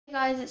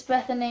Hey guys, it's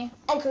Bethany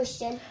and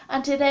Christian,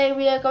 and today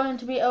we are going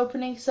to be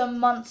opening some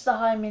Monster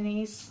High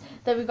minis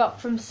that we got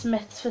from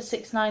Smith's for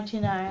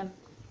 $6.99.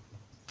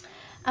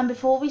 And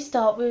before we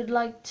start, we would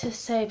like to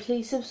say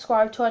please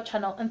subscribe to our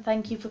channel and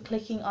thank you for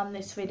clicking on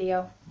this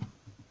video.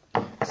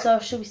 So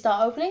should we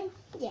start opening?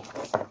 yes.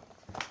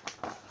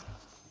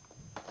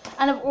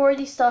 And I've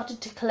already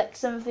started to collect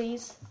some of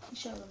these.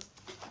 Show them.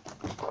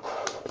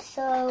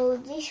 So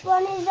this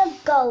one is a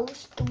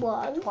ghost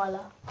one,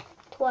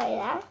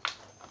 Twyla.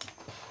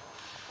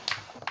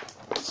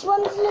 This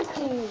one's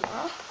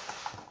Laguna,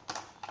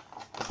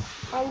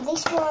 and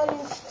this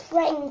one's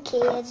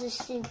Frankie as a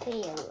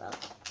superhero.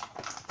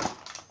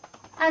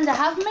 And I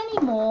have many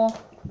more,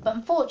 but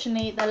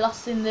unfortunately they're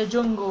lost in the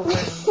jungle room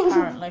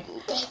apparently.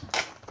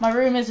 My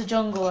room is a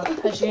jungle,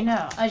 as you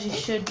know,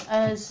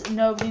 as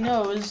nobody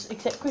knows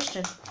except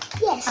Christian.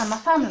 Yes. And my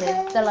family.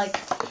 They're like,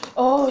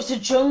 oh, it's a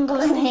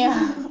jungle in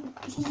here.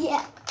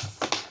 Yeah.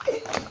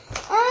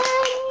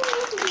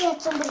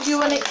 Do you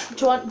want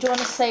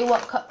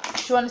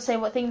to say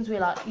what things you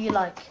like?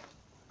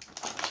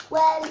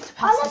 Well, I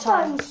pass the like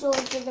time.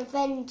 dinosaurs and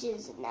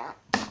Avengers and that.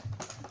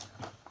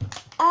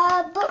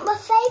 But my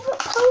favourite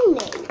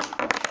pony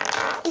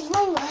is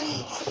Rainbow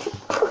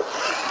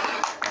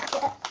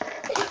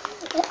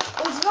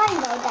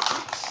Dash.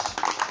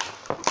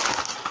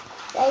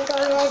 There you go,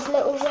 there's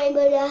little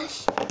Rainbow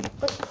Dash.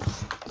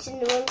 It's in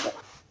the rainbow.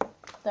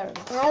 There it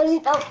is. How is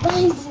it not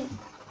amazing?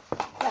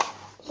 Right,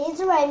 here's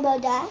a Rainbow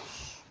Dash.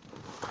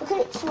 Look at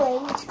its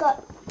wing, it's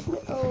got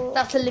little...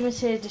 That's a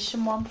limited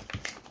edition one.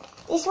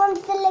 This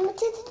one's the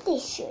limited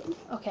edition.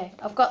 Okay,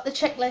 I've got the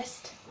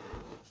checklist.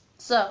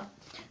 So,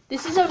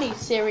 this is only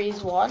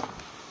series 1.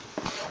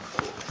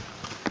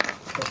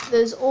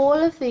 There's all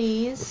of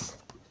these,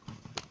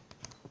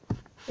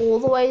 all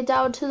the way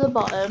down to the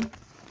bottom,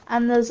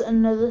 and there's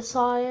another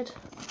side.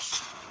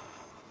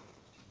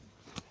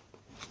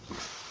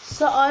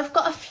 So I've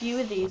got a few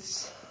of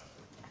these.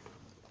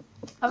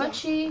 I've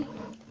actually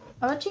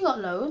got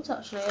loads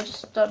actually, I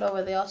just don't know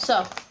where they are.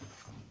 So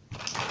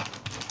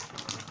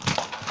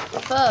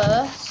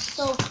first,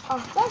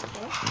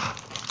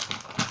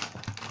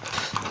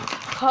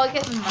 can't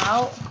get them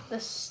out, they're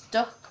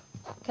stuck.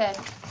 Okay,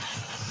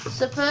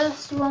 so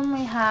first one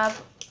we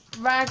have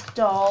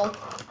Ragdoll.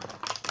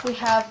 We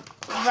have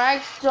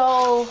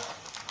Ragdoll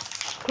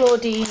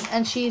Claudine,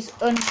 and she's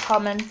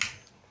uncommon.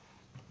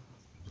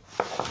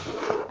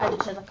 Added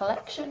to the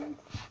collection.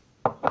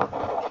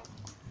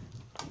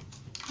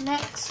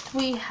 Next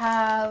we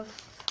have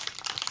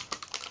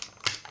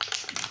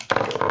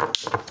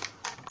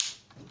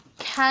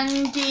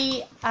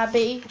Candy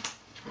Abby.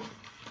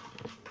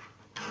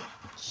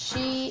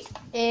 She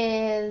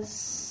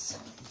is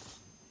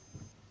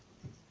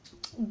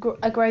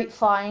a great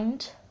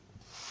find.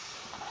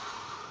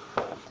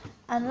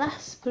 And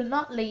last but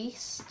not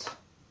least,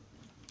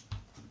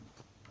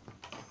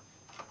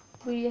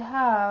 we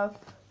have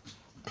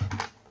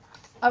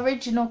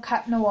Original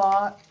Cat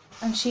Noir,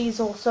 and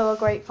she's also a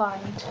great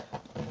find.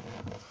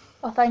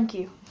 Oh, thank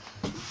you.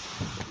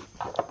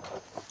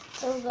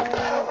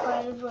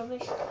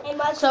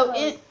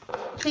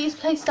 Please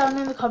place down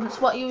in the comments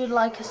what you would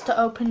like us to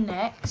open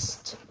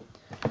next.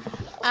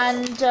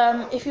 And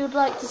if you would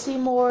like to see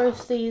more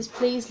of these,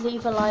 please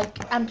leave a like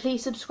and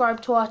please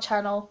subscribe to our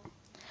channel.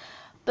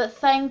 But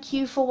thank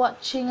you for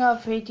watching our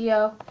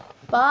video.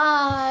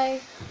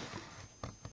 Bye.